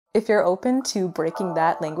If you're open to breaking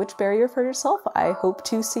that language barrier for yourself, I hope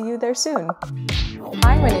to see you there soon.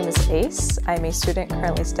 Hi, my name is Ace. I'm a student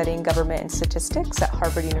currently studying government and statistics at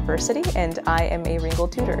Harvard University, and I am a Ringle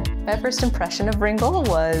tutor. My first impression of Ringle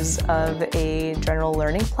was of a general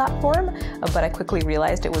learning platform, but I quickly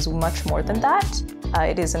realized it was much more than that.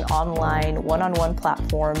 It is an online, one-on-one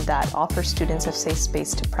platform that offers students a safe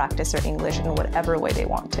space to practice their English in whatever way they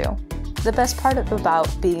want to. The best part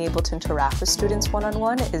about being able to interact with students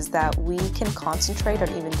one-on-one is that we can concentrate on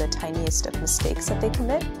even the tiniest of mistakes that they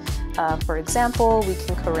commit. For example, we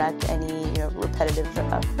can correct any repetitive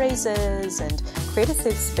phrases and create a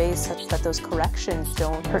safe space such that those corrections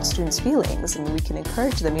don't hurt students' feelings, and we can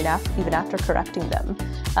encourage them even after correcting them.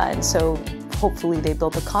 And so hopefully they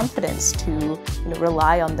build the confidence to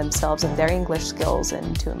rely on themselves and their English skills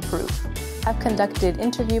and to improve. I've conducted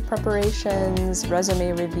interview preparations,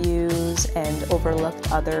 resume reviews, and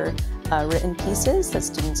overlooked other written pieces that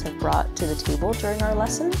students have brought to the table during our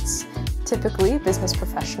lessons. Typically, business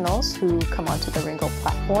professionals who come onto the Ringle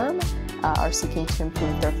platform are seeking to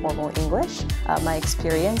improve their formal English. My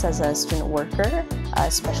experience as a student worker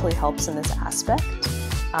especially helps in this aspect.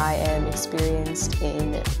 I am experienced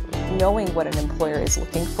in knowing what an employer is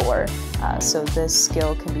looking for, so this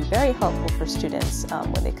skill can be very helpful for students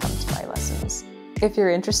when they come to my lessons. If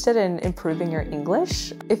you're interested in improving your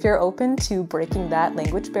English, if you're open to breaking that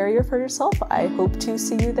language barrier for yourself, I hope to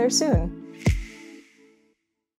see you there soon.